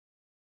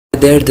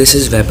there, this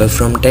is Weber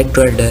from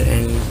TechTrader,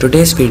 and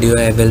today's video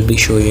I will be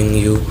showing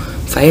you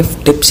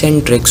 5 tips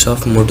and tricks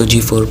of Moto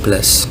G4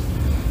 Plus.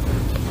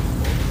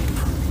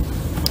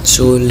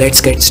 So let's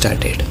get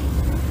started.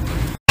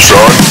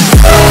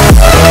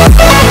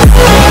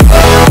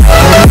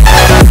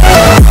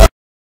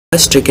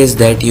 First trick is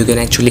that you can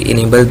actually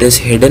enable this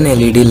hidden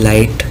LED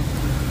light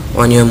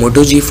on your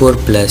Moto G4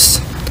 Plus.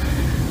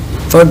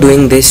 For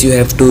doing this, you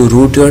have to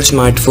root your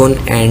smartphone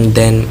and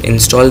then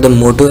install the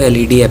Moto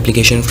LED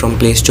application from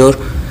Play Store.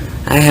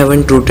 I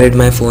haven't rooted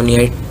my phone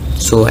yet,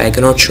 so I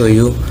cannot show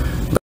you.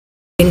 But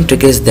the second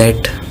trick is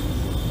that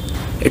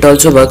it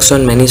also works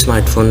on many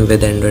smartphones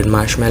with Android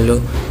Marshmallow,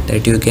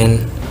 that you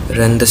can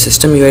run the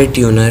System UI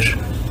Tuner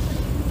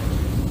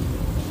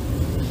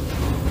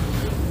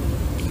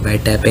by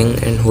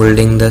tapping and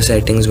holding the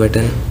settings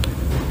button.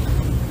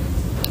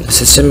 The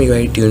System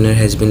UI Tuner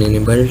has been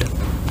enabled.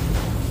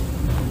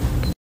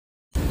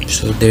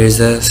 So there is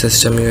a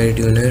System UI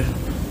Tuner.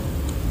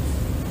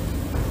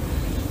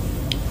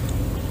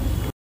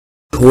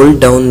 Hold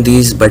down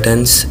these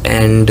buttons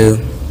and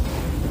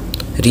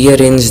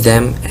rearrange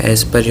them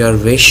as per your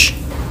wish,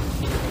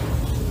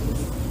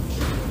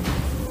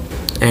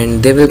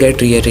 and they will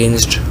get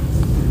rearranged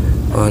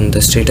on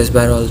the status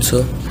bar,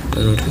 also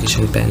the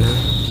notification panel.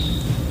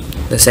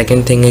 The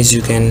second thing is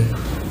you can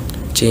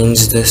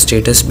change the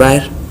status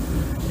bar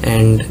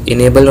and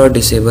enable or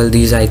disable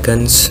these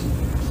icons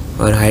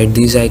or hide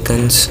these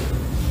icons.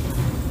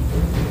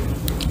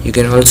 You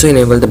can also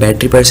enable the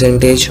battery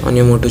percentage on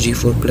your Moto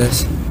G4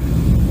 Plus.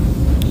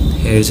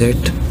 Here's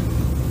it.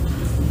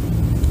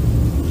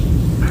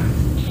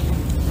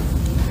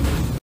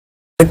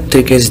 Third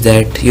trick is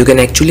that you can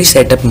actually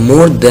set up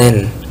more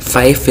than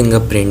 5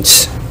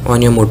 fingerprints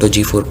on your Moto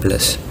G4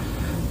 Plus.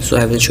 So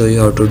I will show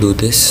you how to do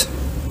this.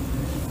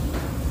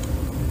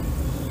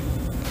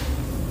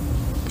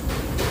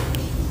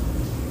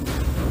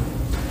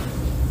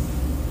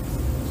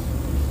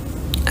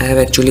 I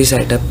have actually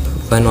set up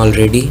one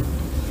already,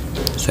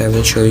 so I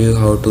will show you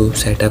how to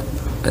set up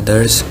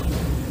others.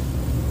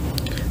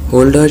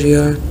 Hold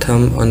your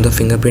thumb on the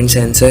fingerprint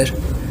sensor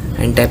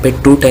and tap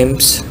it 2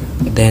 times,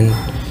 then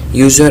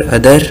use your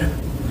other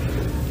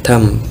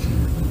thumb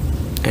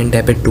and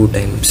tap it 2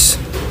 times.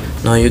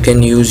 Now you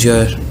can use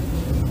your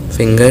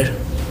finger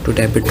to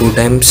tap it 2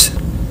 times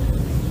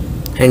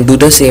and do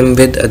the same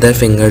with other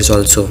fingers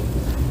also.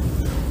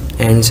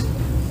 And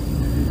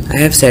I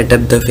have set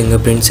up the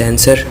fingerprint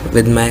sensor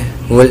with my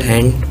whole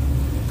hand.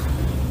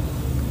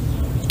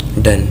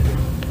 Done.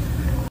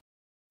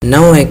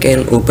 Now I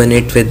can open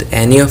it with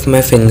any of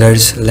my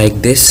fingers,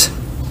 like this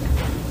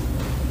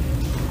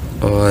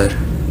or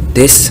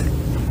this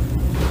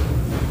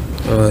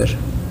or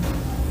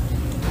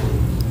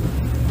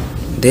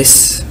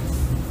this.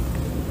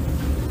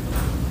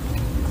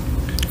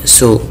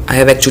 So I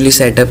have actually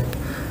set up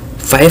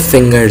 5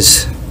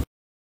 fingers.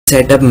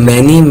 Set up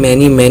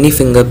many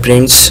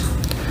fingerprints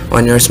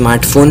on your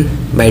smartphone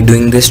by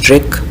doing this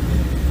trick.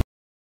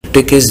 The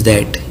trick is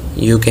that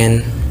you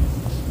can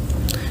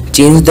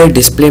change the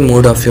display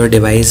mode of your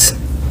device.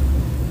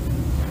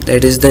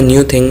 That is the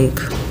new thing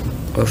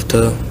of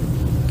the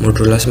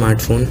Motorola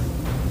smartphone.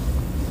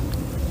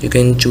 You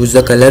can choose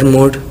the color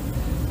mode,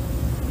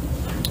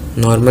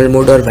 normal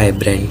mode or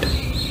vibrant.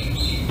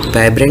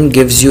 Vibrant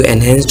gives you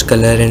enhanced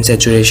color and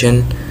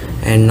saturation,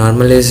 and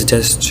normal is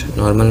just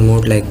normal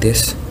mode, like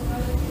this.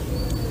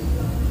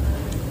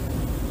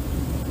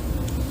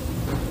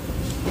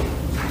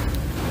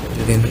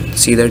 You can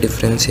see the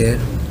difference here.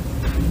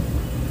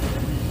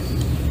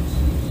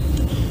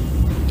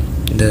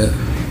 The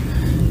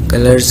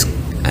colors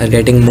are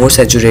getting more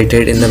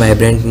saturated in the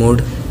vibrant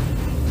mode.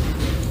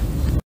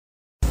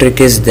 Trick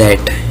is that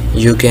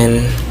you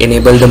can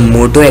enable the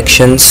Moto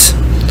Actions,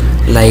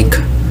 like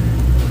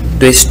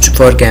twist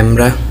for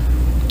camera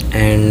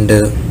and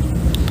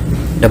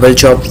double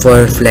chop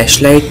for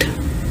flashlight,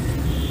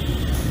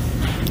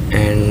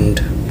 and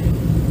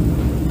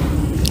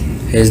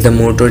here's the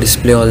Moto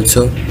display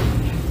also,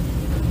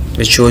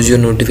 which shows you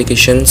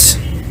notifications.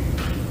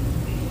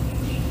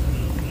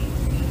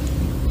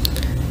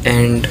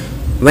 And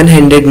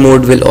one-handed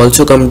mode will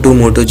also come to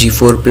Moto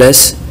G4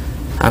 Plus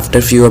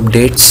after few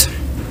updates.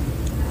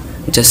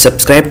 Just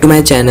subscribe to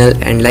my channel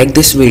and like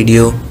this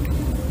video.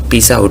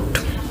 Peace out.